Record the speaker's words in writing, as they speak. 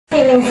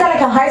evening,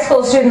 Seneca High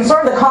School students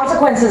learned the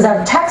consequences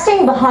of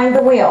texting behind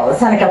the wheel. The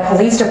Seneca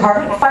Police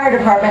Department, Fire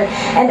Department,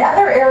 and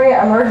other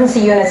area emergency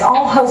units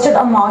all hosted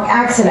a mock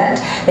accident.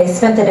 They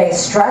spent the day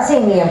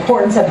stressing the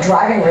importance of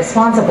driving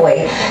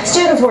responsibly.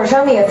 Students were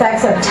shown the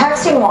effects of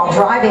texting while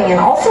driving and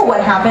also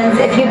what happens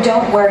if you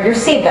don't wear your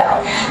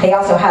seatbelt. They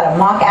also had a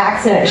mock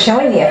accident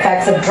showing the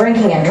effects of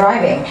drinking and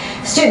driving.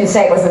 Students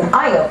say it was an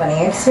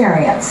eye-opening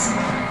experience.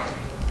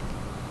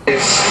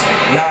 It's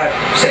not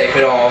safe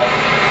at all.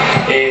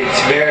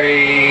 It's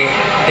very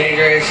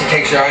dangerous. It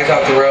takes your eyes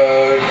off the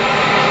road,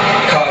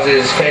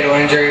 causes fatal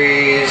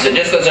injuries. It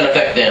just doesn't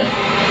affect them.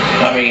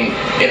 I mean,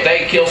 if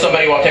they kill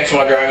somebody while texting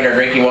while driving or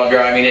drinking while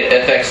driving, it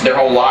affects their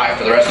whole life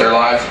for the rest of their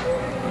lives.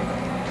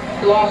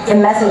 The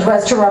message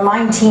was to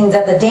remind teens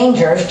of the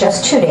dangers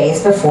just 2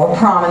 days before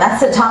prom. And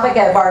that's the topic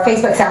of our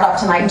Facebook Sound Off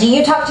tonight. Do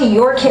you talk to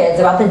your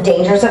kids about the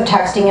dangers of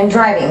texting and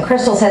driving?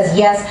 Crystal says,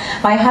 yes,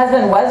 my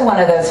husband was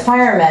one of those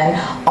firemen.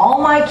 All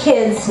my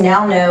kids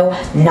now know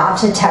not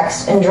to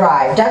text and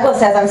drive. Douglas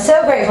says, I'm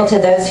so grateful to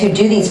those who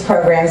do these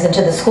programs and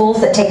to the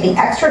schools that take the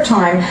extra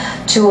time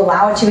to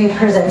allow it to be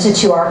presented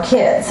to our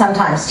kids.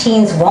 Sometimes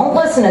teens won't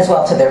listen as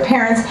well to their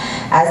parents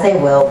as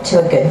they will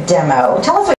to a good demo. Tell us what